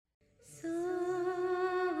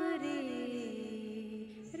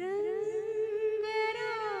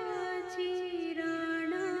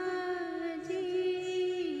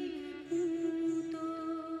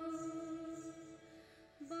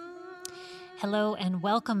Hello and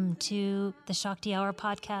welcome to the Shakti Hour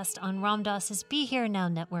podcast on Ram Dass's Be Here Now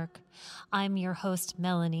network. I'm your host,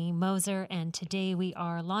 Melanie Moser, and today we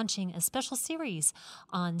are launching a special series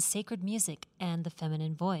on sacred music and the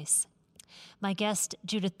feminine voice. My guest,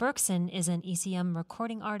 Judith Berkson, is an ECM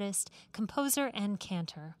recording artist, composer, and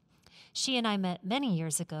cantor. She and I met many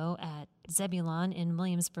years ago at Zebulon in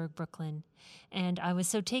Williamsburg, Brooklyn, and I was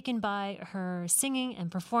so taken by her singing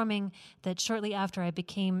and performing that shortly after I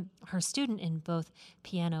became her student in both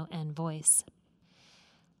piano and voice.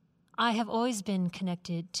 I have always been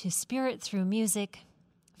connected to spirit through music,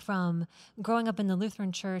 from growing up in the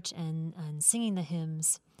Lutheran church and singing the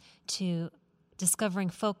hymns, to discovering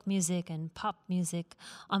folk music and pop music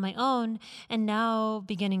on my own, and now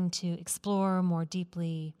beginning to explore more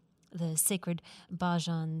deeply the sacred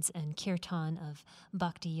bhajans and kirtan of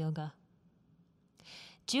bhakti yoga.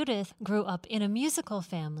 Judith grew up in a musical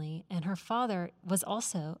family, and her father was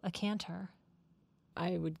also a cantor.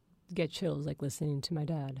 I would get chills listening to my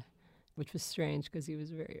dad, which was strange because he was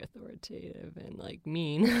very authoritative and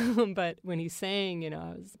mean. But when he sang,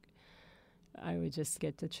 I would just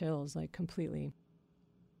get the chills completely.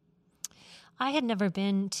 I had never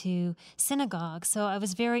been to synagogue, so I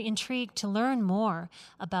was very intrigued to learn more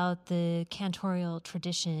about the cantorial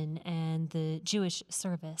tradition and the Jewish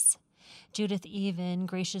service. Judith even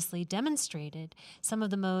graciously demonstrated some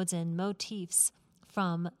of the modes and motifs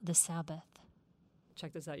from the Sabbath.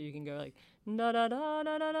 Check this out. You can go da da da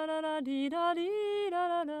da da da da dee da dee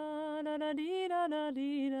da da da da dee da da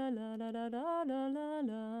dee da da da da da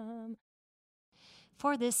da.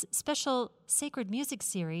 For this special sacred music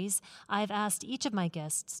series, I've asked each of my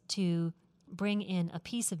guests to bring in a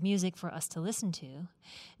piece of music for us to listen to.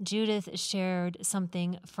 Judith shared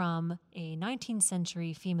something from a 19th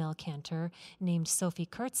century female cantor named Sophie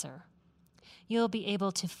Kurtzer. You'll be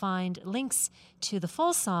able to find links to the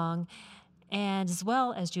full song and as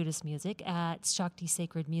well as Judith's music at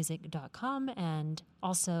shaktisacredmusic.com and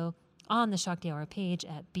also on the Shakti Hour page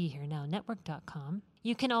at BeHereNowNetwork.com.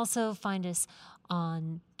 You can also find us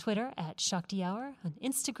on Twitter at Shakti Hour, on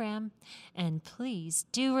Instagram, and please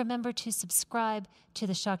do remember to subscribe to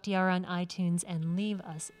the Shakti Hour on iTunes and leave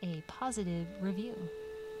us a positive review.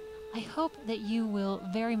 I hope that you will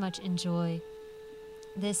very much enjoy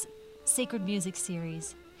this sacred music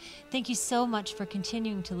series. Thank you so much for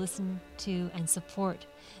continuing to listen to and support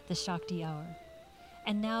the Shakti Hour.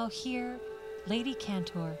 And now here, Lady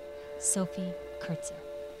Cantor Sophie Kurtzer.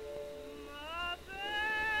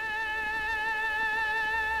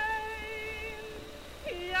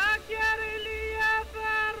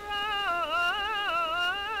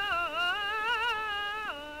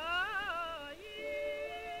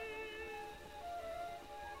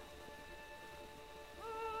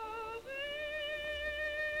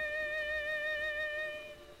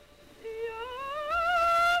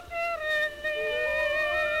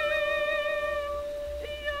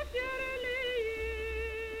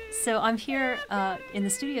 So I'm here in the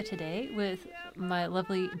studio today with my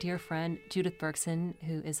lovely dear friend, Judith Berkson,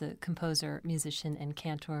 who is a composer, musician, and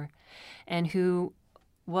cantor, and who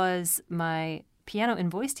was my piano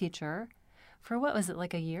and voice teacher for, what was it,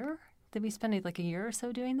 a year? Did we spend a year or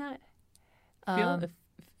so doing that?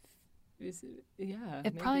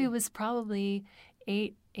 It probably was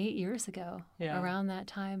eight years ago, around that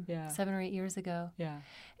time, 7 or 8 years ago. Yeah.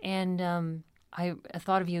 And I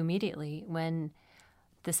thought of you immediately when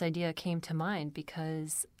this idea came to mind,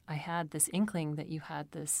 because I had this inkling that you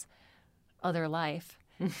had this other life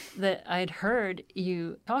that I'd heard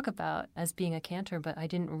you talk about as being a cantor, but I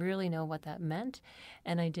didn't really know what that meant,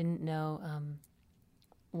 and I didn't know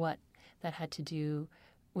what that had to do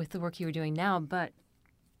with the work you were doing now. But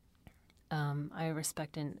I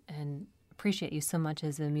respect and appreciate you so much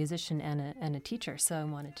as a musician and a teacher, so I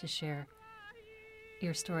wanted to share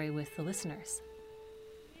your story with the listeners.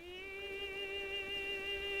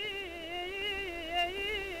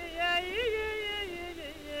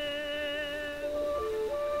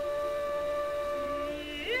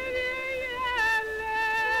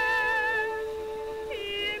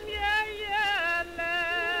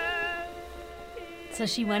 So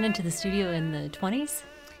she went into the studio in the 20s?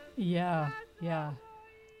 Yeah.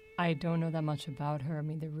 I don't know that much about her. I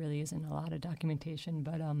mean, there really isn't a lot of documentation,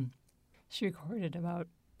 but she recorded about,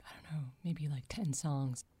 I don't know, maybe 10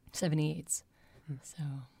 songs, 78s. So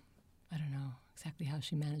I don't know exactly how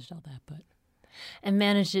she managed all that, but... And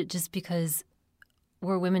managed it just because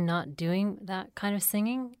were women not doing that kind of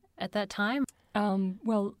singing at that time?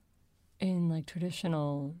 Well, in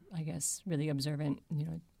traditional, I guess, really observant,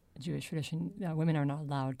 Jewish tradition, women are not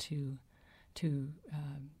allowed to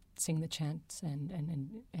sing the chants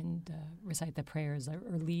and recite the prayers or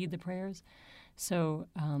lead the prayers. So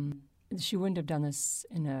she wouldn't have done this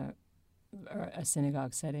in a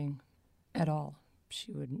synagogue setting at all.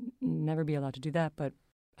 She would never be allowed to do that. But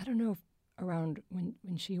I don't know if around when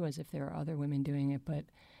she was, if there were other women doing it, but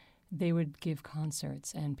they would give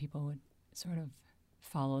concerts and people would sort of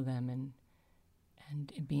follow them and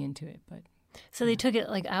be into it. But so they took it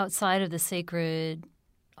like outside of the sacred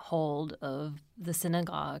hold of the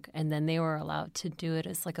synagogue, and then they were allowed to do it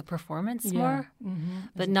as like a performance more,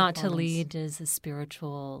 but not to lead as a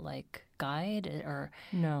spiritual like guide or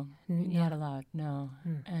no, not allowed. No,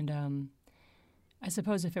 and I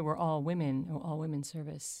suppose if it were all women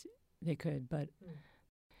service, they could. But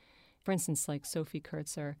for instance, like Sophie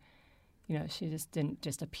Kurtzer, she just didn't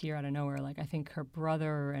just appear out of nowhere. Like I think her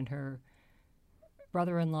brother and her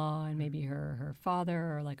brother-in-law and maybe her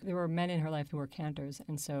father, or like there were men in her life who were cantors,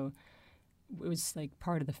 and so it was like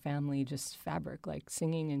part of the family, just fabric, like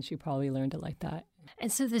singing, and she probably learned it like that. And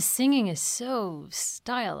so the singing is so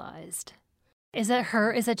stylized. Is that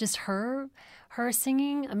her? Is that just her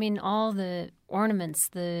singing? I mean, all the ornaments,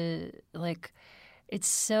 it's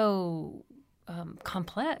so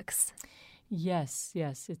complex. Yes,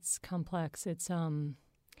 it's complex. It's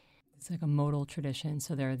like a modal tradition.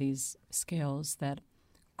 So there are these scales that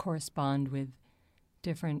correspond with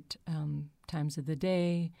different times of the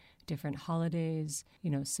day, different holidays,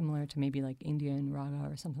 similar to maybe like Indian raga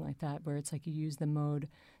or something like that, where it's like you use the mode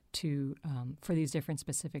to for these different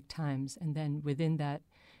specific times. And then within that,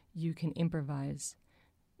 you can improvise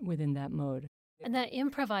within that mode. And that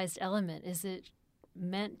improvised element, is it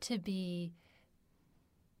meant to be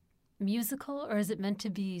musical or is it meant to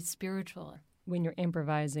be spiritual? When you're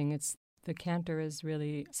improvising, the cantor is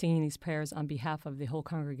really singing these prayers on behalf of the whole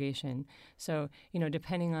congregation. So,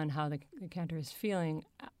 depending on how the cantor is feeling,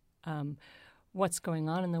 what's going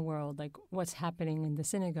on in the world, like what's happening in the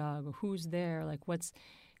synagogue, who's there, like what's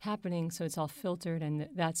happening. So it's all filtered, and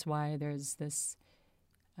that's why there's this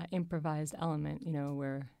improvised element,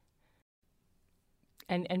 where...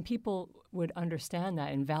 And people would understand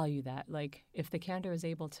that and value that. Like if the cantor was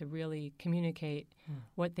able to really communicate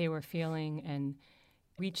what they were feeling and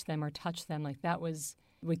reach them or touch them, like that was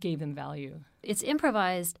what gave them value. It's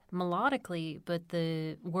improvised melodically, but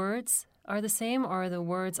the words are the same, or are the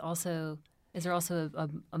words also, is there also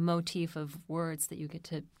a motif of words that you get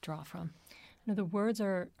to draw from? No, the words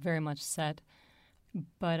are very much set,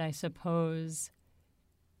 but I suppose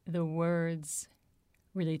the words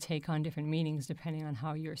really take on different meanings depending on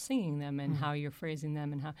how you're singing them and how you're phrasing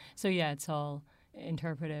them and how. So yeah, it's all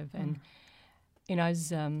interpretive. And I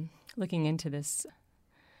was looking into this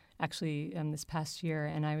actually this past year,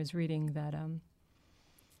 and I was reading that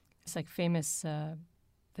it's like famous the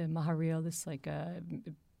Maharil, this like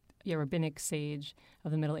rabbinic sage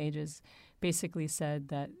of the Middle Ages, basically said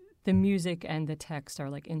that the music and the text are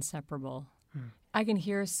like inseparable. I can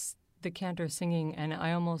hear the cantor singing, and I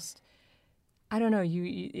don't know.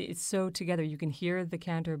 It's so together. You can hear the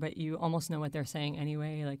cantor, but you almost know what they're saying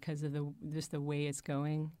anyway, like because of just the way it's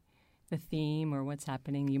going, the theme or what's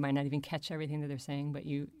happening. You might not even catch everything that they're saying, but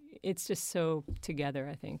it's just so together,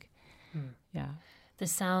 I think. Yeah. The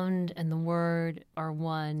sound and the word are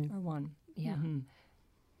one. Yeah. Mm-hmm.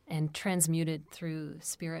 And transmuted through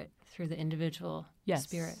spirit, through the individual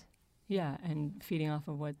spirit. Yeah, and feeding off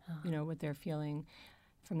of what what they're feeling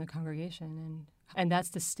from the congregation, and that's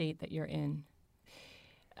the state that you're in.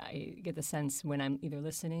 I get the sense when I'm either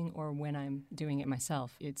listening or when I'm doing it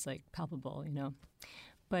myself. It's like palpable,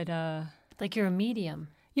 But like you're a medium.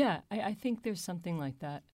 Yeah, I think there's something like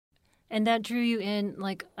that. And that drew you in.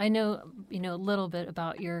 Like I know, a little bit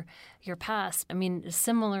about your past. I mean,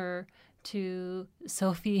 similar to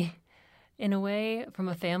Sophie, in a way, from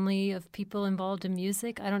a family of people involved in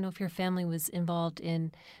music. I don't know if your family was involved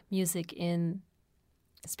in music in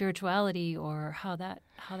spirituality or how that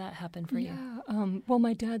happened for you. Yeah, well,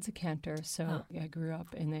 my dad's a cantor, so I grew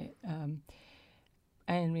up in it,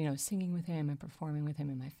 and singing with him and performing with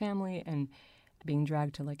him in my family, and being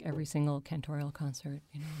dragged to like every single cantorial concert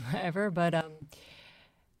ever. But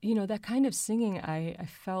that kind of singing, I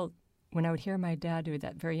felt when I would hear my dad do it,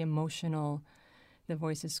 that very emotional. The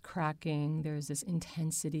voice is cracking. There's this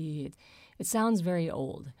intensity. It sounds very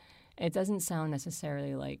old. It doesn't sound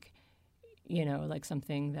necessarily like. Like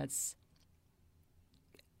something that's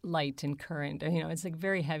light and current. It's like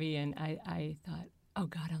very heavy. And I thought, oh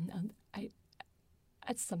God,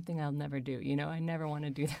 that's something I'll never do. I never want to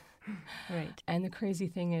do that. Right. And the crazy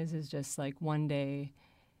thing is just like one day,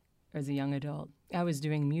 as a young adult, I was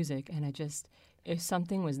doing music, and if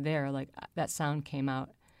something was there, like that sound came out.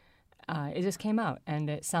 It just came out, and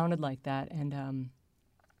it sounded like that. And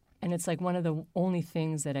And it's like one of the only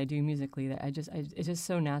things that I do musically that it's just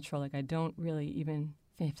so natural. Like I don't really even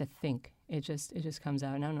have to think. It just comes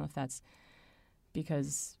out. And I don't know if that's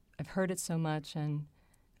because I've heard it so much, and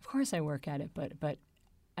of course I work at it, but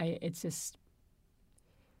it's just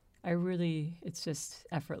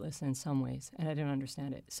effortless in some ways, and I don't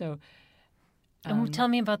understand it. So, and tell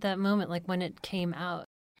me about that moment, like when it came out.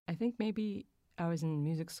 I think maybe I was in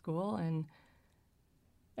music school, and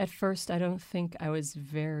at first I don't think I was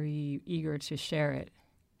very eager to share it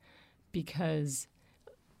because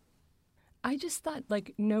I just thought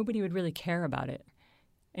like nobody would really care about it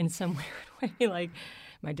in some weird way. Like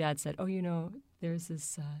my dad said, "Oh, there's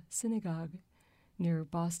this synagogue near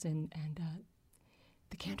Boston, and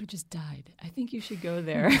the cantor just died. I think you should go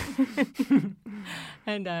there."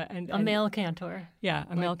 and a male cantor. Yeah,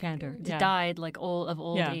 a male cantor. Yeah. Died like of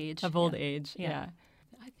old age. Of old age. Yeah.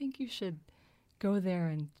 I think you should go there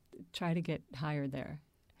and try to get hired there.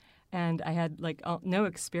 And I had like no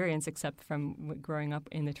experience except from growing up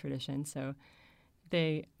in the tradition. So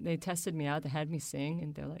they tested me out. They had me sing,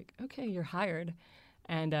 and they're like, "Okay, you're hired."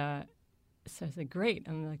 And so I said, "Great."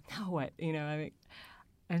 I'm like, "Now what?"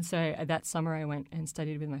 And so that summer I went and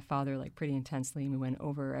studied with my father like pretty intensely, and we went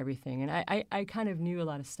over everything. And I kind of knew a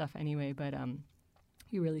lot of stuff anyway, but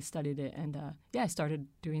we really studied it. And I started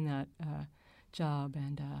doing that job.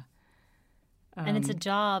 And it's a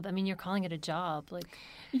job. I mean, you're calling it a job, like.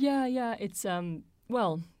 Yeah. It's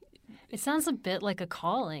well. It sounds a bit like a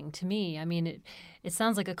calling to me. I mean, it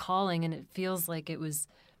sounds like a calling, and it feels like it was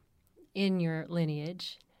in your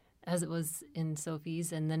lineage, as it was in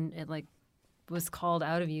Sophie's, and then it like was called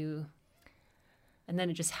out of you, and then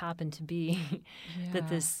it just happened to be that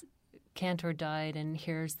this cantor died, and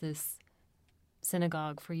here's this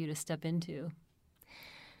synagogue for you to step into.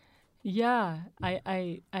 Yeah,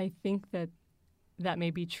 I think that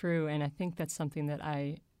may be true, and I think that's something that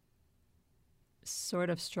I sort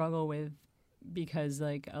of struggle with because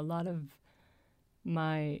like a lot of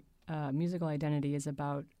my musical identity is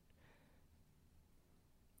about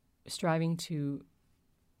striving to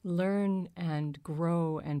learn and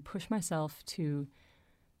grow and push myself to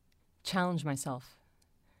challenge myself.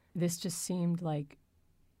 This just seemed like,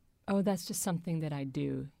 oh, that's just something that I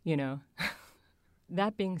do,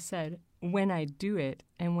 That being said, when I do it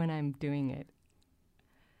and when I'm doing it,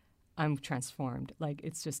 I'm transformed. Like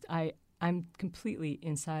it's just, I'm completely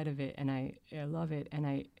inside of it, and I love it, and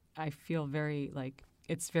I feel very, like,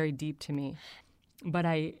 it's very deep to me. But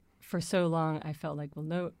for so long, I felt like, well,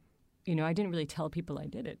 no, I didn't really tell people I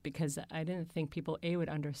did it because I didn't think people, would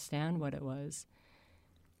understand what it was.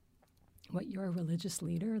 What, you're a religious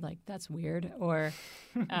leader? Like, that's weird. Or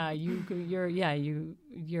you're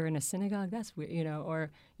in a synagogue? That's weird,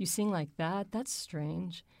 or you sing like that? That's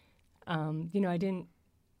strange. I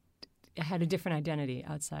had a different identity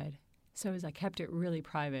outside. So I kept it really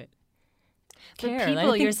private. But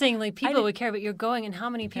people, you're saying like people would care, but you're going, and how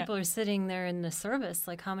many people are sitting there in the service?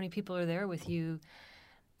 Like how many people are there with you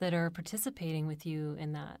that are participating with you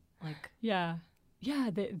in that? Like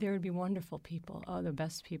there would be wonderful people. Oh, the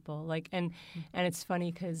best people. Like and it's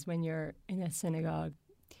funny because when you're in a synagogue,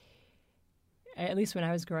 at least when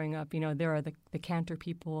I was growing up, there are the cantor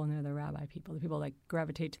people and there are the rabbi people. The people that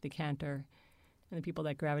gravitate to the cantor, and the people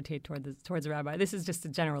that gravitate towards the rabbi. This is just a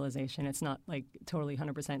generalization. It's not like totally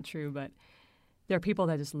 100% true, but there are people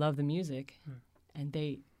that just love the music, and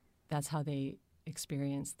that's how they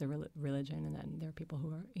experience the religion. And then there are people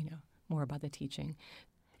who are, more about the teaching.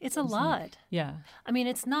 It's a lot. Yeah. I mean,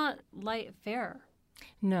 it's not light fare.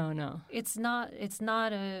 No. It's not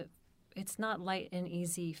light and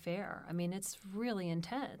easy fare. I mean, it's really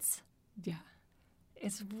intense. Yeah.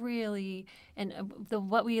 It's really, and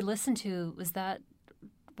what we listened to was that.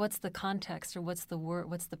 What's the context, or what's the word?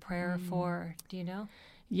 What's the prayer for? Do you know?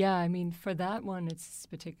 Yeah, I mean, for that one, it's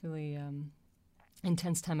particularly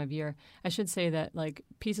intense time of year. I should say that like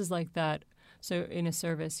pieces like that. So in a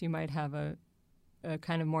service, you might have a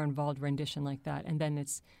kind of more involved rendition like that, and then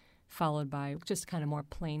it's followed by just kind of more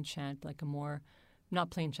plain chant, like a more not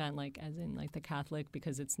plain chant like as in like the Catholic,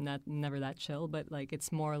 because it's never that chill, but like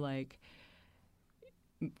it's more like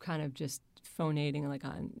kind of just phonating like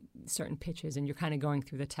on certain pitches, and you're kind of going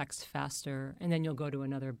through the text faster, and then you'll go to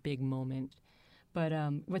another big moment. But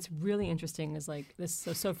what's really interesting is like this.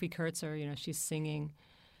 So Sophie Kurtzer, she's singing,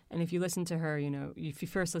 and if you listen to her, if you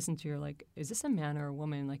first listen to her, like, is this a man or a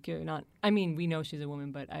woman? Like, you're not. I mean, we know she's a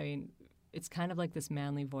woman, but I mean, it's kind of like this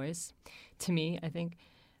manly voice, to me, I think,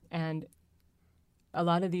 and a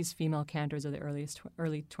lot of these female cantors of the early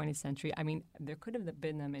 20th century, I mean, there could have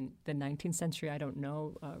been them in the 19th century. I don't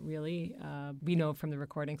know, really. We know from the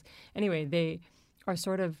recordings. Anyway, they are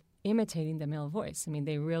sort of imitating the male voice. I mean,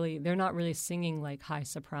 they're not really singing like high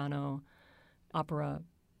soprano opera.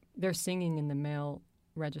 They're singing in the male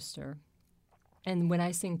register. And when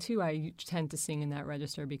I sing too, I tend to sing in that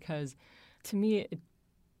register because to me,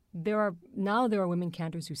 there are women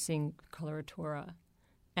cantors who sing coloratura.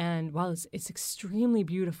 And while it's extremely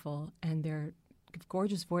beautiful and they're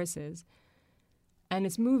gorgeous voices and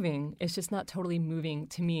it's moving, it's just not totally moving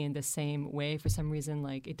to me in the same way. For some reason,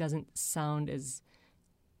 like it doesn't sound as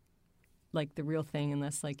like the real thing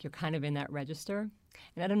unless like you're kind of in that register.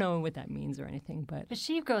 And I don't know what that means or anything, but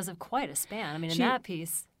she goes of quite a span. I mean, in that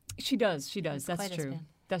piece. She does. That's true.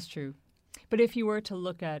 That's true. But if you were to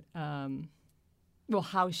look at,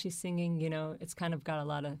 how she's singing, it's kind of got a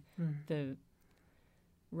lot of the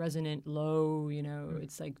resonant low,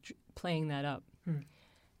 it's like playing that up.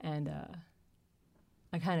 And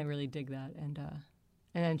I kind of really dig that and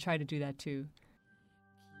then try to do that too.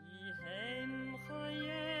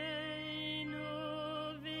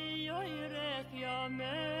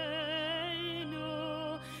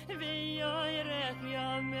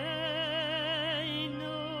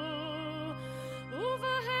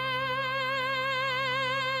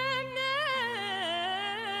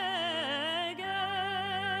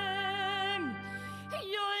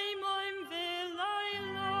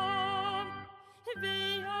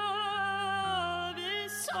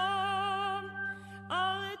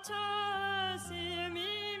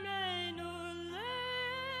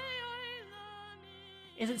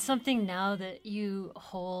 Is it something now that you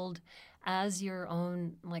hold as your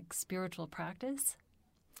own, like, spiritual practice?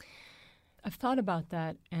 I've thought about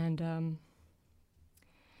that, and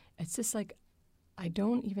it's just like I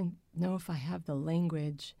don't even know if I have the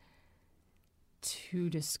language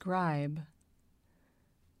to describe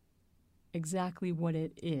exactly what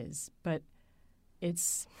it is, but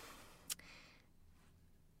it's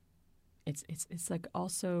like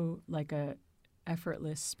also like a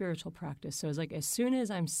effortless spiritual practice. So it's like as soon as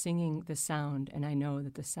I'm singing the sound and I know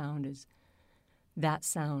that the sound is that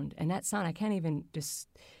sound, and that sound I can't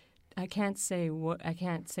say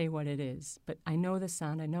what it is, but I know the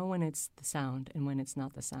sound. I know when it's the sound and when it's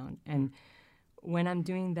not the sound. And when I'm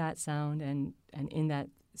doing that sound and in that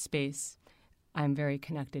space, I'm very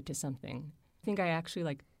connected to something. I think I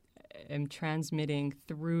actually am transmitting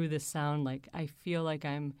through the sound. Like I feel like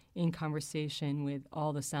I'm in conversation with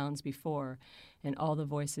all the sounds before and all the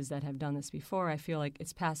voices that have done this before. I feel like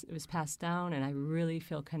it was passed down, and I really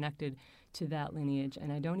feel connected to that lineage. And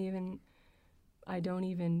there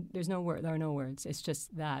are no words. It's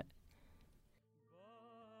just that.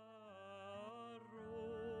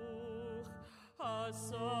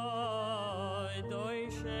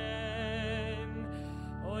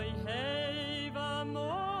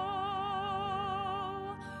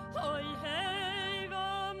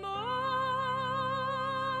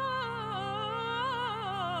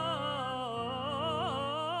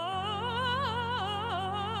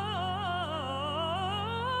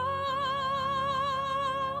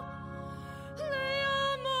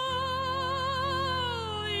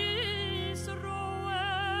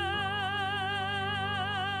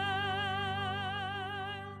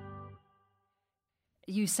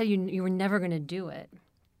 You said you were never going to do it.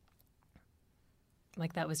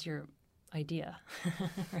 Like that was your idea,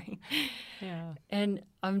 right? Yeah. And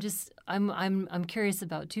I'm curious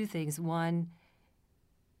about two things. One,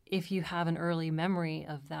 if you have an early memory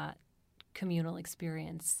of that communal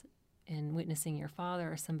experience in witnessing your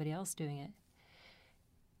father or somebody else doing it.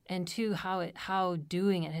 And two, how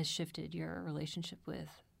doing it has shifted your relationship with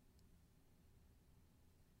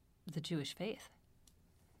the Jewish faith.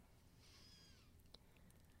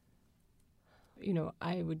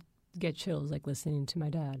 I would get chills like listening to my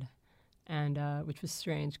dad, and which was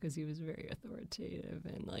strange because he was very authoritative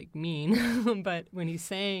and like mean. But when he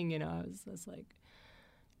sang, I was like,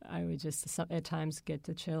 I would just at times get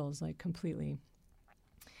the chills like completely.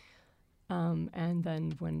 And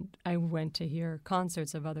then when I went to hear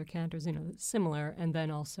concerts of other cantors, similar, and then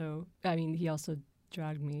also, he also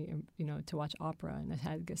dragged me, to watch opera, and it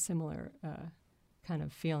had a similar kind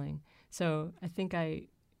of feeling. So I think I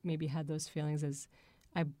maybe had those feelings as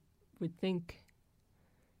I would think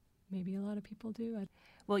maybe a lot of people do.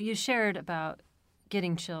 Well, you shared about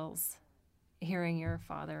getting chills, hearing your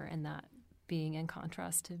father, and that being in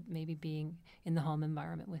contrast to maybe being in the home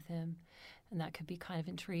environment with him. And that could be kind of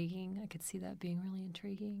intriguing. I could see that being really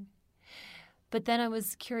intriguing. But then I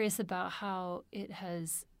was curious about how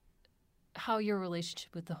your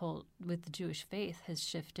relationship with the Jewish faith has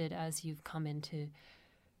shifted as you've come into,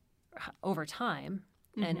 over time,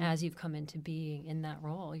 mm-hmm. and as you've come into being in that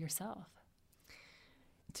role yourself.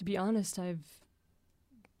 To be honest, I've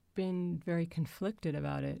been very conflicted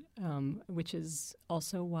about it, which is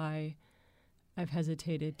also why I've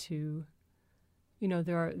hesitated to.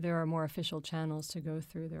 There are more official channels to go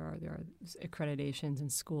through. There are accreditations in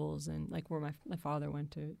schools, and like where my father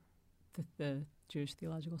went to the Jewish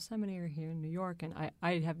Theological Seminary here in New York, and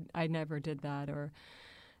I never did that, or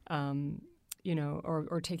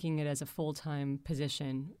or taking it as a full-time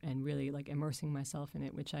position and really like immersing myself in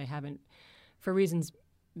it, which I haven't, for reasons.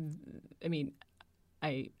 I mean,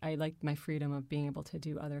 I like my freedom of being able to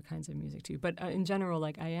do other kinds of music too, but in general,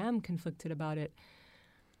 like I am conflicted about it.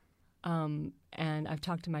 And I've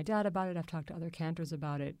talked to my dad about it. I've talked to other cantors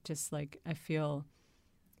about it. Just like I feel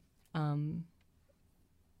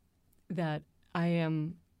that I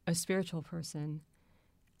am a spiritual person,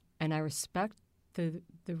 and I respect the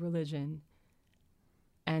religion.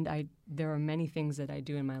 And there are many things that I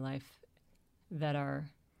do in my life that are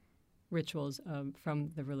rituals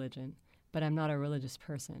from the religion, but I'm not a religious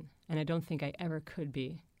person, and I don't think I ever could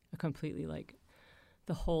be a completely like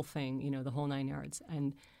the whole thing, the whole 9 yards.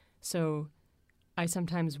 And so I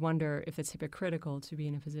sometimes wonder if it's hypocritical to be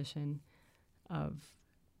in a position of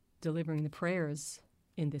delivering the prayers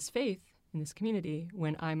in this faith, in this community,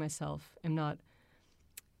 when I myself am not,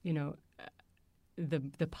 the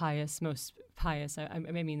most pious, I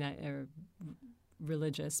mean that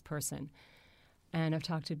religious person. And I've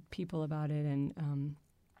talked to people about it, and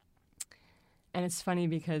it's funny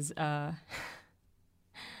because I'm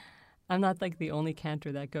not like the only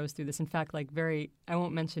cantor that goes through this. In fact, like I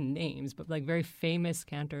won't mention names, but like very famous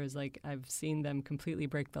cantors, like I've seen them completely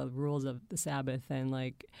break the rules of the Sabbath and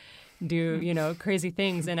like do, crazy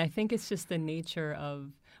things. And I think it's just the nature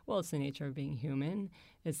of, it's the nature of being human.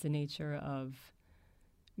 It's the nature of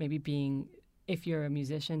maybe being, if you're a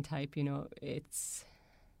musician type,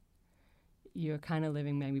 you're kind of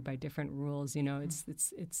living maybe by different rules,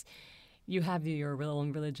 it's you have your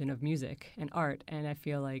own religion of music and art. And I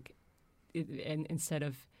feel like, and instead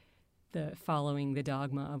of following the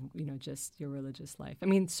dogma of just your religious life. I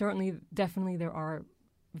mean, definitely there are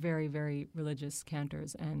very, very religious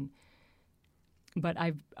cantors, but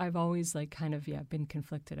I've always like kind of been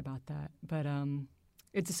conflicted about that. But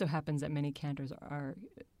it just so happens that many cantors are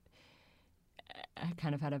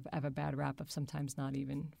kind of have a bad rap of sometimes not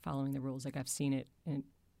even following the rules. Like I've seen it, and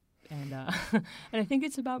and I think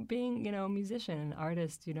it's about being a musician, an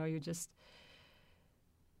artist. You just.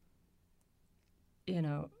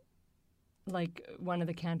 Like one of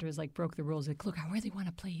the cantors like broke the rules. Like, look, I really want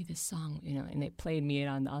to play you this song, and they played me it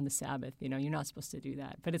on the Sabbath. You're not supposed to do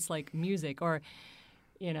that, but it's like music. Or,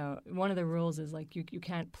 one of the rules is like you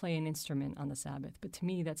can't play an instrument on the Sabbath. But to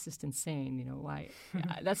me, that's just insane. Why?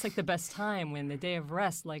 That's like the best time, when the day of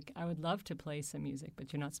rest. Like I would love to play some music,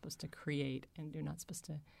 but you're not supposed to create, and you're not supposed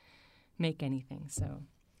to make anything. So.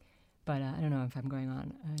 But I don't know if I'm going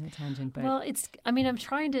on a tangent. But well, I'm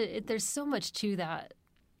trying to. There's so much to that.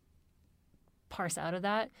 Parse out of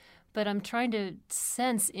that, but I'm trying to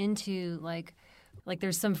sense into like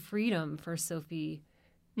there's some freedom for Sophie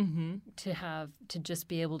to just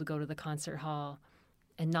be able to go to the concert hall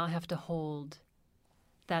and not have to hold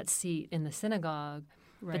that seat in the synagogue,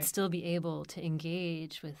 right. But still be able to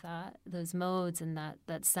engage with those modes and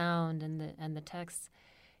that sound and the text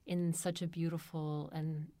in such a beautiful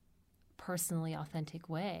and personally authentic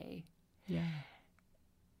way. Yeah.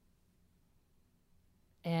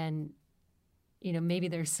 And maybe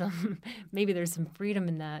there's some freedom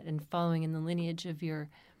in that, and following in the lineage of your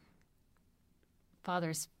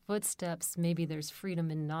father's footsteps. Maybe there's freedom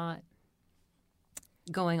in not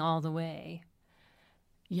going all the way.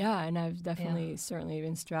 Yeah, and I've definitely certainly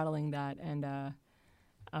been straddling that, and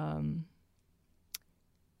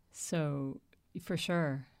so for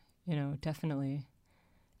sure, definitely.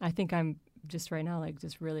 I think I'm just right now like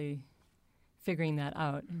just really figuring that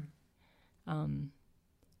out.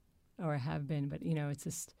 Or have been, but it's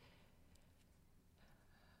just,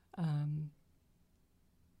 in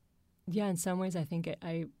some ways I think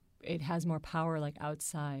it has more power like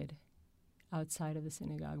outside of the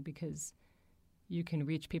synagogue, because you can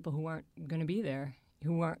reach people who aren't going to be there,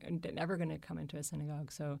 who aren't never going to come into a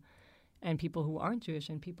synagogue. So, and people who aren't Jewish,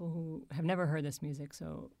 and people who have never heard this music.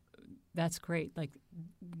 So that's great. Like,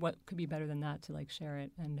 what could be better than that, to like share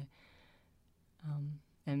it and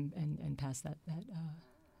pass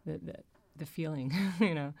the feeling,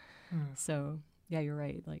 So yeah, you're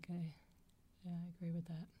right. Like I agree with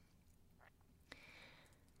that.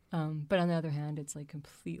 But on the other hand, it's like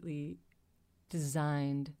completely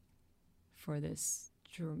designed for this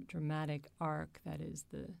dramatic arc that is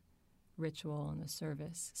the ritual and the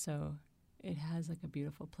service. So it has like a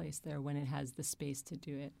beautiful place there when it has the space to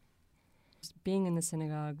do it. Being in the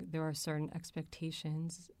synagogue, there are certain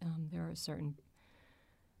expectations. There are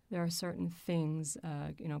certain things,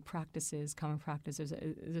 practices, common practices.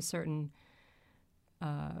 There's a certain,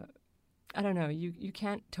 I don't know, you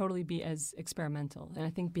can't totally be as experimental. And I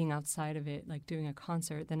think being outside of it, like doing a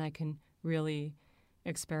concert, then I can really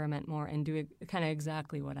experiment more and do kind of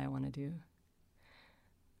exactly what I want to do.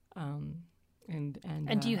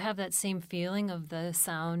 And do you have that same feeling of the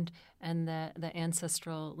sound and the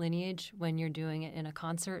ancestral lineage when you're doing it in a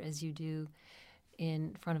concert as you do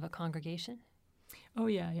in front of a congregation? Oh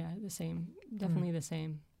yeah, the same, definitely the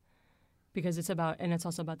same, because it's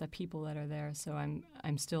also about the people that are there. So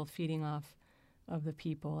I'm still feeding off of the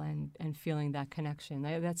people and feeling that connection.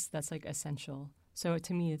 That's like essential. So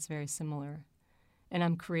to me, it's very similar, and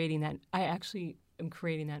I'm creating that. I actually am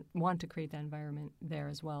creating that. Want to create that environment there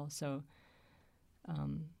as well. So.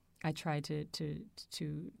 I try to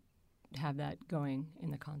have that going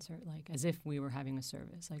in the concert, like as if we were having a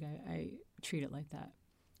service. Like I treat it like that,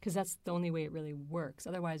 because that's the only way it really works.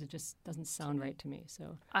 Otherwise, it just doesn't sound right to me.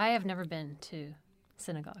 So I have never been to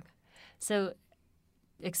synagogue. So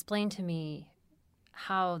explain to me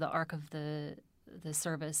how the arc of the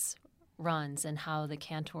service runs and how the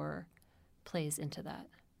cantor plays into that.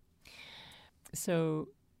 So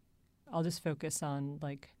I'll just focus on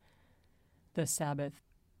like the Sabbath.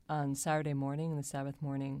 On Saturday morning, the Sabbath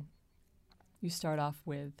morning, you start off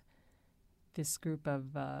with this group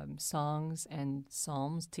of songs and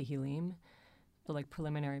psalms, Tehillim, so like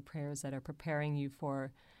preliminary prayers that are preparing you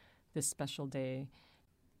for this special day.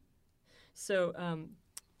 So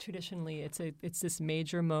traditionally, it's this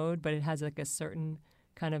major mode, but it has like a certain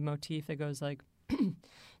kind of motif that goes like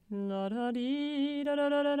la da dee da da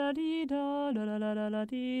da da dee da da da da da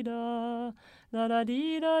dee da la da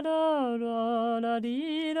dee da da da la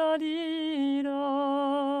dee da dee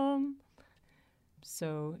da.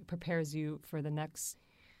 So it prepares you for the next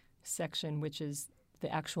section, which is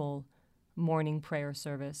the actual morning prayer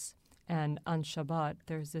service. And on Shabbat,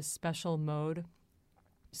 there's this special mode.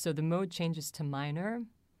 So the mode changes to minor.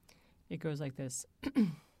 It goes like this.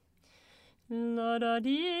 La da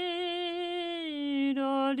dee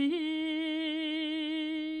da dee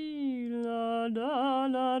la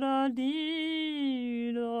da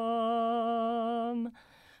dee dum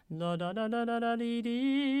la da dee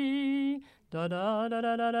dee da da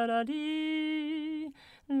dee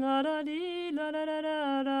la da dee da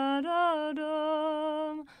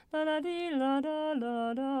dum la dee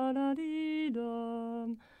da dee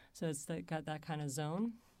dum. So it's got that kind of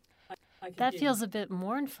zone. That feels a bit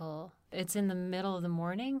mournful. It's in the middle of the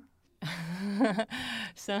morning.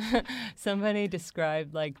 Somebody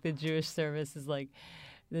described like the Jewish service as like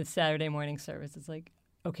the Saturday morning service. It's like,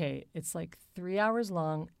 okay, it's like 3 hours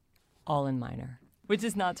long, all in minor, which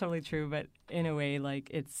is not totally true, but in a way, like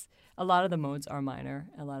it's a lot of the modes are minor.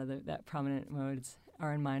 A lot of that prominent modes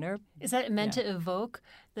are in minor. Is that meant to evoke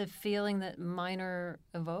the feeling that minor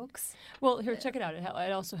evokes? Well, here, check it out.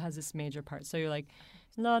 It also has this major part. So you're like,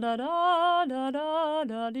 la da da da da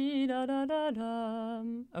da dee da da da da.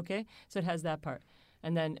 Okay, so it has that part,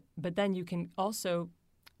 but then you can also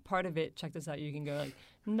part of it. Check this out. You can go like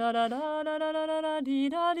da da da da da da da dee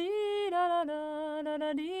da dee da da da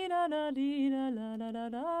da dee da da dee da la da da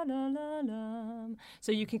da da da.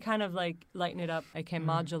 So you can kind of like lighten it up. I can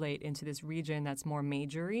modulate into this region that's more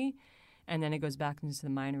majory, and then it goes back into the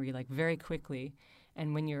minory like very quickly.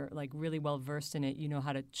 And when you're like really well versed in it, you know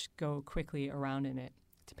how to go quickly around in it,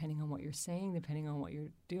 depending on what you're saying, depending on what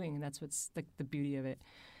you're doing. And that's what's like the beauty of it.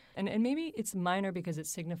 And maybe it's minor because it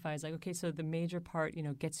signifies like, okay, so the major part,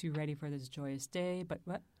 gets you ready for this joyous day. But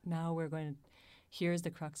now we're going to, here's the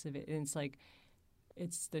crux of it. And it's like,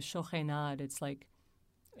 it's the Shochenad. It's like,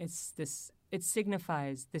 it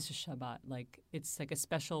signifies this is Shabbat. Like, it's like a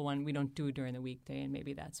special one. We don't do it during the weekday. And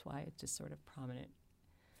maybe that's why it's just sort of prominent.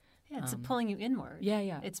 Yeah, it's pulling you inward.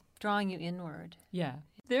 Yeah. It's drawing you inward. Yeah.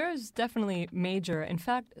 There's definitely major. In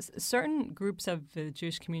fact, certain groups of the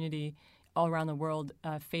Jewish community all around the world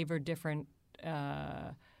favor different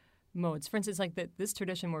modes. For instance, like this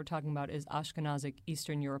tradition we're talking about is Ashkenazic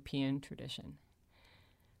Eastern European tradition.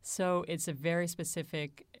 So it's a very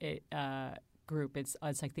specific group. It's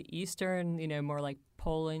like the Eastern, more like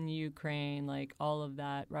Poland, Ukraine, like all of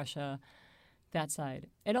that, Russia, that side.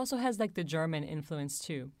 It also has like the German influence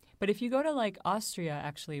too. But if you go to like Austria,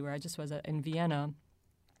 actually, where I just was in Vienna,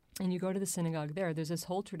 and you go to the synagogue there's this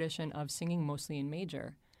whole tradition of singing mostly in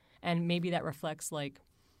major. And maybe that reflects like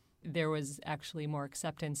there was actually more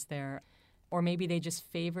acceptance there. Or maybe they just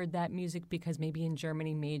favored that music because maybe in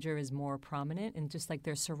Germany major is more prominent and just like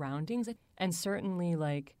their surroundings. And certainly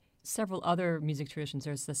like several other music traditions.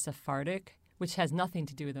 There's the Sephardic, which has nothing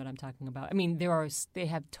to do with what I'm talking about. I mean, they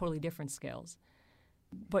have totally different scales.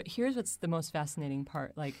 But here's what's the most fascinating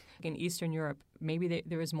part. Like in Eastern Europe, maybe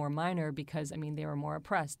there was more minor because, I mean, they were more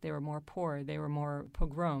oppressed, they were more poor, they were more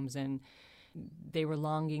pogroms, and they were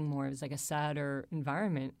longing more. It was like a sadder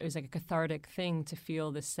environment. It was like a cathartic thing to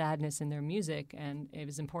feel the sadness in their music, and it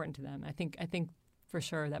was important to them. I think for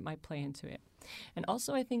sure that might play into it. And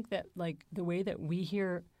also I think that like the way that we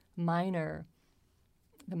hear minor,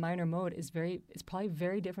 the minor mode is probably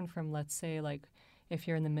very different from, let's say, like if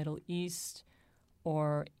you're in the Middle East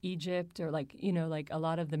or Egypt, or like, you know, like a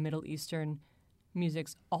lot of the Middle Eastern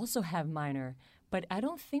musics also have minor, but I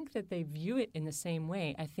don't think that they view it in the same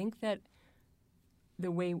way. I think that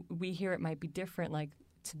the way we hear it might be different. Like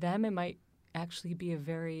to them, it might actually be a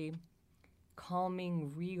very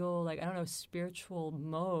calming, regal, like, I don't know, spiritual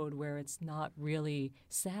mode where it's not really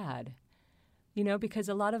sad. You know, because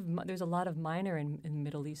there's a lot of minor in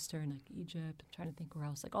Middle Eastern, like Egypt. I'm trying to think where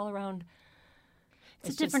else, like all around.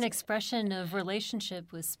 It's a different expression of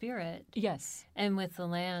relationship with spirit. Yes. And with the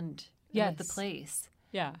land, yes. and with the place.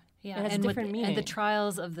 Yeah. Yeah, it has a different meaning. And the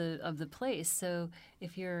trials of the place. So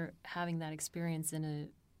if you're having that experience in a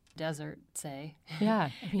desert, say, yeah,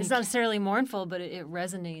 I mean, it's not necessarily mournful, but it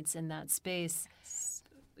resonates in that space.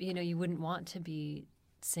 You know, you wouldn't want to be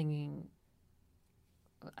singing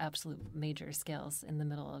absolute major scales in the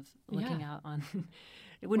middle of looking out on.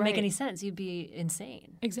 It wouldn't make any sense. You'd be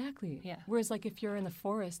insane. Exactly. Yeah. Whereas, like, if you're in the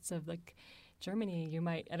forests of, like, Germany, you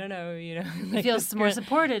might, I don't know, you know. You like feel more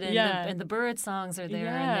supported, and, and the bird songs are there,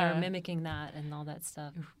 and they're mimicking that and all that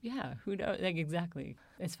stuff. Yeah, who knows? Like, exactly.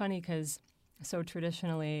 It's funny because, so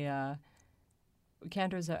traditionally,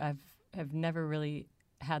 cantors have never really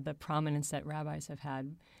had the prominence that rabbis have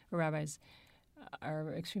had. Rabbis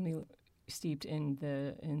are extremely steeped in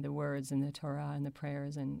the words and the Torah and the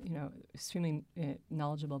prayers, and, you know, extremely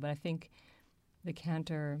knowledgeable. But I think the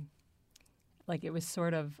cantor, like, it was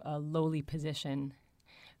sort of a lowly position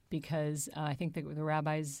because I think the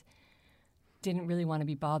rabbis didn't really want to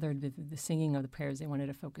be bothered with the singing of the prayers. They wanted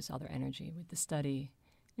to focus all their energy with the study.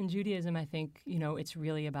 In Judaism, I think, you know, it's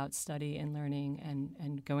really about study and learning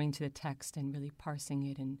and going to the text and really parsing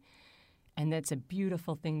it, and that's a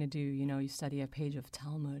beautiful thing to do. You know, you study a page of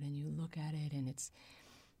Talmud and you look at it, and it's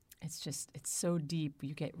so deep.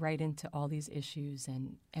 You get right into all these issues,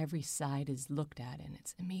 and every side is looked at, and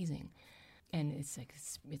it's amazing. And it's like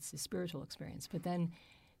it's a spiritual experience. But then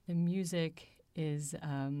the music is,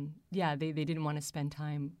 they didn't want to spend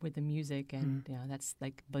time with the music, and you know, that's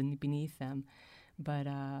like beneath them. But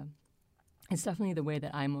it's definitely the way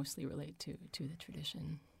that I mostly relate to the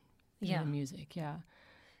tradition, the music. Yeah.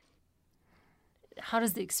 How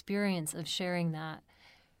does the experience of sharing that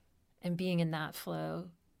and being in that flow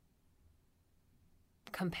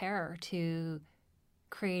compare to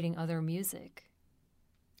creating other music?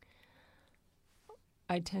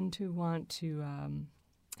 I tend to want to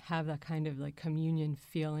have that kind of like communion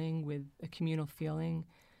feeling, with a communal feeling.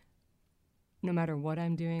 No matter what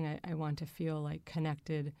I'm doing, I want to feel like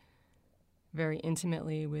connected very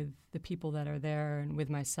intimately with the people that are there and with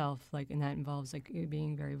myself. Like, and that involves like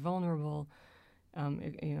being very vulnerable,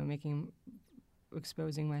 you know,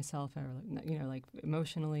 exposing myself, or, you know, like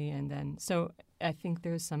emotionally, and then so I think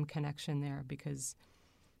there's some connection there because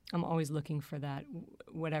I'm always looking for that,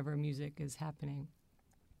 whatever music is happening.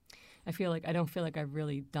 I don't feel like I've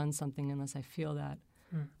really done something unless I feel that.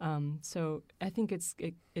 So I think it's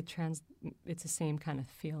the same kind of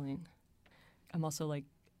feeling. I'm also like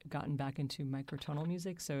gotten back into microtonal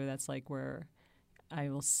music, so that's like where I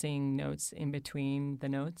will sing notes in between the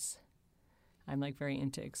notes. I'm like very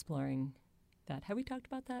into exploring that. Have we talked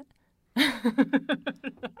about that?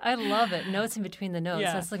 I love it. Notes in between the notes.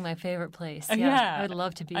 Yeah. That's like my favorite place. Yeah. I would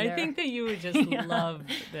love to be there. I think that you would just love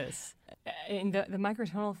this. In the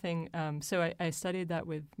microtonal thing, so I studied that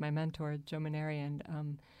with my mentor, Joe Maneri,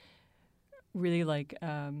 and really like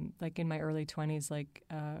in my early 20s,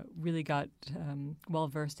 really got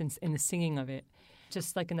well-versed in the singing of it.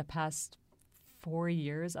 Just like in the past 4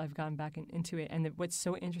 years, I've gotten back into it. And what's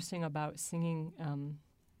so interesting about singing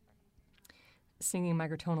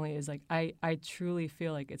microtonally is like I truly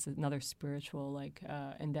feel like it's another spiritual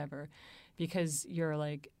endeavor, because you're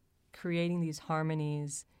like creating these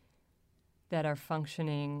harmonies that are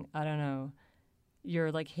functioning. I don't know.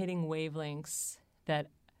 You're like hitting wavelengths that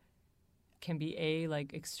can be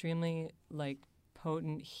like extremely like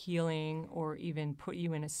potent healing, or even put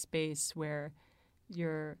you in a space where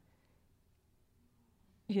you're,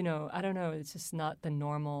 you know, I don't know, it's just not the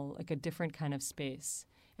normal, like a different kind of space.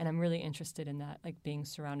 And I'm really interested in that, like being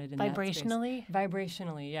surrounded in vibrationally? That space.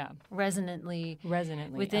 Vibrationally, yeah. Resonantly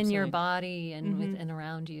within absolutely. your body and and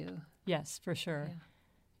around you. Yes, for sure.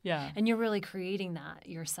 Yeah. And you're really creating that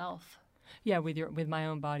yourself. Yeah, with my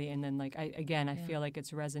own body, and then like I feel like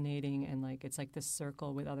it's resonating, and like it's like this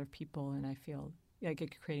circle with other people, and I feel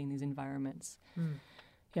like creating these environments.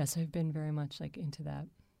 Yeah, so I've been very much like into that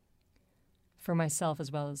for myself,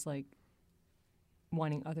 as well as like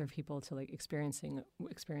wanting other people to like experience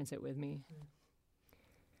it with me.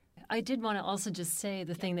 I did want to also just say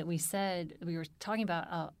the thing that we were talking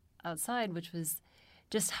about outside, which was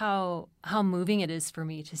just how moving it is for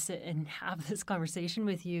me to sit and have this conversation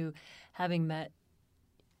with you, having met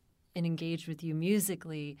and engaged with you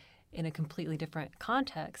musically in a completely different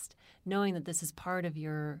context, knowing that this is part of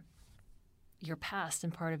your past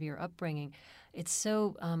and part of your upbringing. It's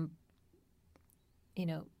so,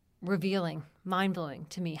 revealing, mind-blowing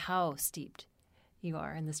to me how steeped you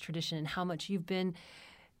are in this tradition and how much you've been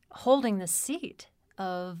holding the seat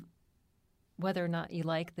of, whether or not you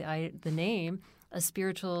like the name, a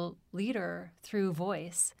spiritual leader through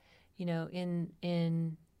voice,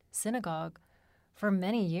 in synagogue for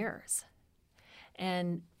many years.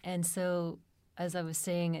 And so, as I was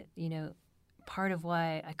saying, part of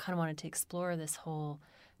why I kind of wanted to explore this whole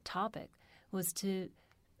topic was to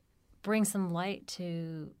bring some light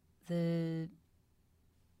to the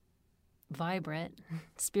vibrant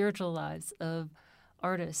spiritual lives of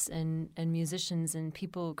artists and musicians and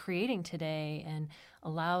people creating today, and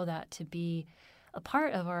allow that to be a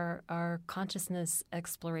part of our consciousness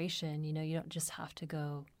exploration. You don't just have to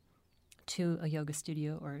go to a yoga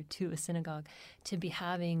studio or to a synagogue to be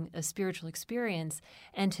having a spiritual experience,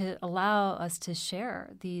 and to allow us to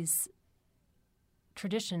share these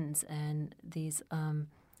traditions and these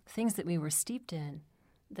things that we were steeped in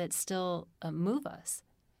that still move us.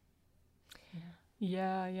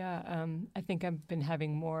 Yeah. I think I've been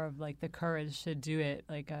having more of like the courage to do it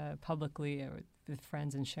like publicly with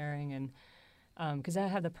friends and sharing, and because I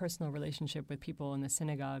have the personal relationship with people in the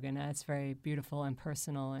synagogue, and that's very beautiful and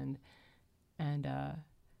personal,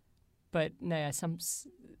 but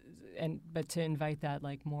to invite that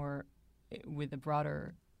like more with a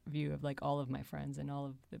broader view of like all of my friends and all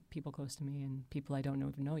of the people close to me and people I don't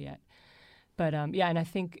even know yet. But and I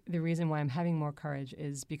think the reason why I'm having more courage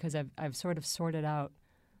is because I've sort of sorted out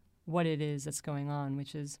what it is that's going on,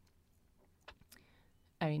 which is,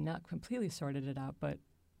 I mean, not completely sorted it out, but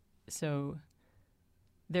so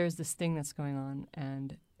there's this thing that's going on,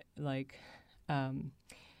 and like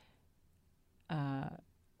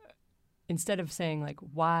instead of saying like,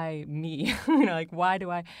 why me, like why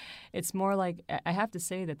do I, it's more like I have to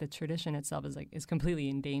say that the tradition itself is completely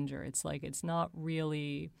in danger. It's like it's not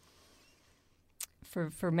really.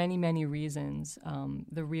 For many, many reasons,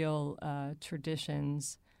 the real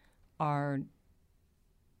traditions are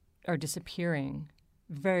disappearing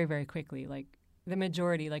very, very quickly. Like the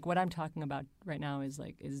majority, like what I'm talking about right now is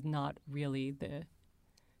not really the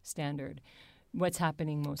standard. What's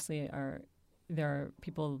happening mostly there are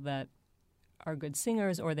people that are good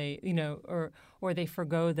singers, or they or they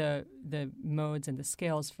forgo the modes and the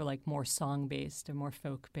scales for like more song based or more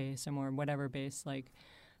folk based or more whatever based, like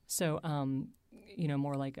so.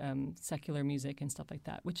 More like secular music and stuff like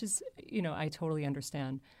that, which is, I totally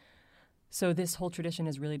understand. So this whole tradition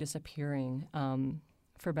is really disappearing,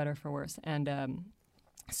 for better, for worse. And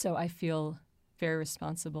so I feel very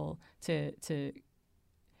responsible to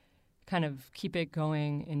kind of keep it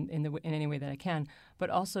going in any way that I can, but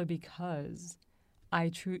also because I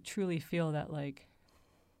truly feel that like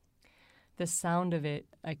the sound of it,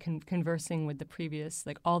 conversing with the previous,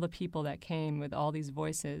 like all the people that came with all these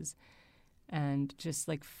voices, and just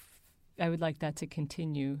like I would like that to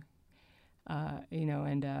continue,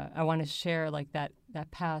 and I want to share like that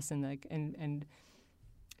past and like and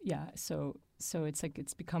yeah. So it's like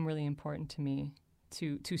it's become really important to me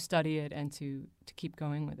to study it and to keep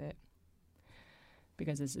going with it,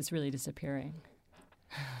 because it's really disappearing.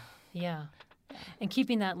 Yeah, and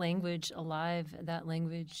keeping that language alive, that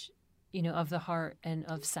language, of the heart and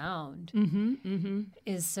of sound,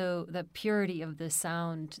 is so the purity of the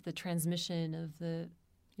sound, the transmission of the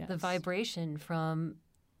vibration from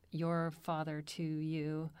your father to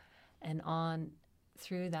you and on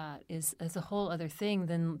through that is a whole other thing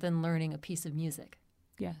than learning a piece of music.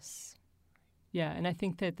 Yes. Yeah, and I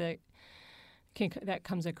think that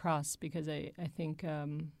comes across because I think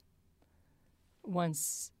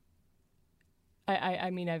once I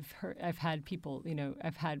mean I've had people,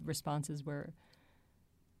 I've had responses where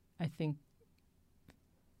I think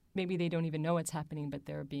maybe they don't even know what's happening, but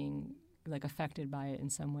they're being like affected by it in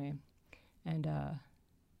some way, and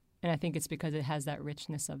And I think it's because it has that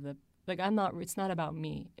richness of it's not about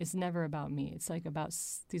me. It's never about me. It's like about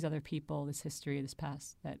these other people, this history, this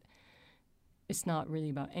past, that it's not really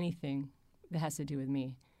about anything that has to do with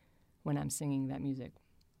me when I'm singing that music.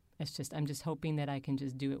 It's just, I'm just hoping that I can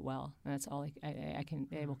just do it well. And that's all I can,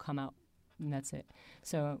 it will come out, and that's it.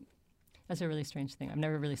 So that's a really strange thing. I've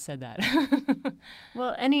never really said that.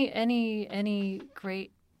 Well, any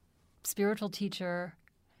great spiritual teacher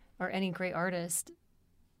or any great artist,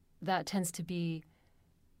 that tends to be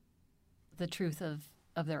the truth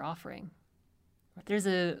of their offering. There's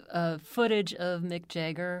a footage of Mick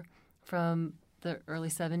Jagger from the early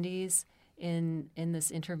 70s in this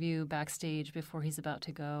interview backstage before he's about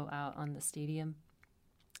to go out on the stadium,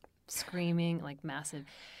 screaming like massive.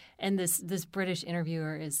 And this British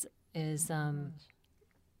interviewer is kind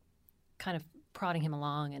of prodding him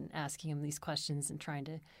along and asking him these questions and trying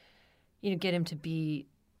to, get him to be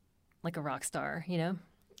like a rock star,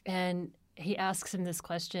 And he asks him this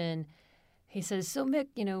question. He says, "So Mick,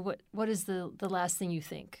 what is the last thing you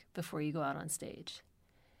think before you go out on stage?"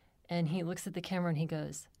 And he looks at the camera and he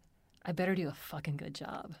goes, "I better do a fucking good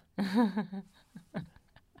job."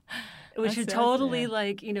 Which would totally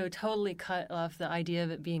totally cut off the idea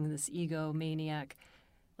of it being this egomaniac.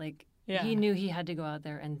 He knew he had to go out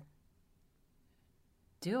there and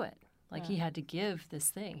do it. He had to give this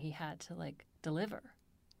thing. He had to deliver.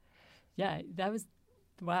 Yeah, that was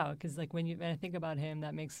wow. Because when I think about him,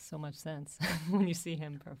 that makes so much sense when you see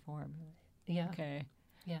him perform. Yeah. Okay.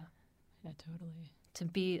 Yeah. Yeah, totally. To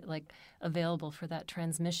be available for that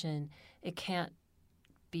transmission, it can't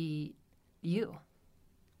be you.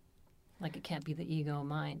 It can't be the ego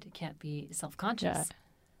mind. It can't be self-conscious.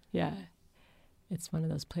 Yeah. It's one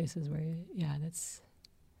of those places where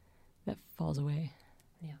that falls away.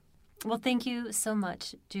 Yeah. Well, thank you so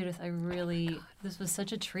much, Judith. This was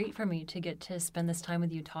such a treat for me to get to spend this time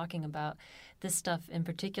with you talking about this stuff in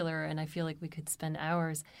particular, and I feel like we could spend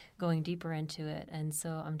hours going deeper into it. And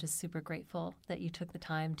so I'm just super grateful that you took the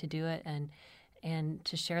time to do it and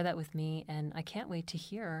to share that with me. And I can't wait to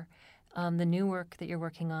hear the new work that you're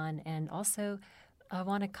working on. And also, I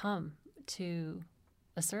want to come to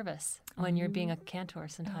a service when you're being a cantor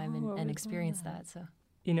sometime and experience that. So.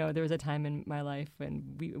 There was a time in my life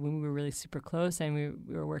when we were really super close and we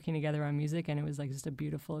were working together on music, and it was just a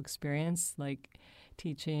beautiful experience,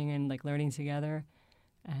 teaching and learning together.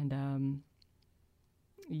 And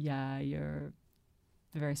you're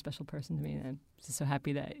a very special person to me, and I'm just so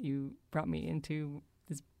happy that you brought me into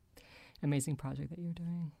this amazing project that you're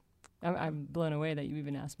doing. I'm blown away that you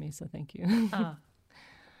even asked me, so thank you.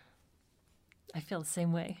 I feel the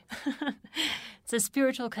same way. It's a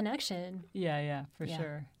spiritual connection. Yeah, for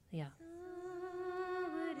sure. Yeah.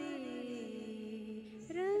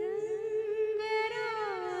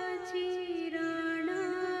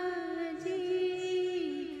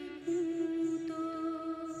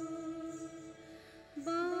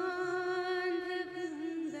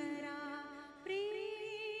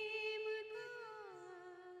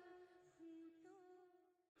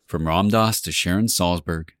 From Ram Dass to Sharon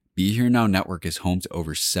Salzberg, Be Here Now Network is home to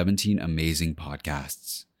over 17 amazing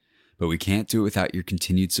podcasts. But we can't do it without your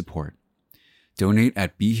continued support. Donate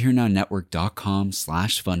at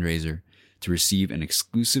BeHereNowNetwork.com/fundraiser to receive an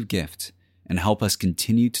exclusive gift and help us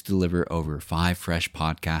continue to deliver over 5 fresh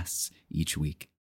podcasts each week.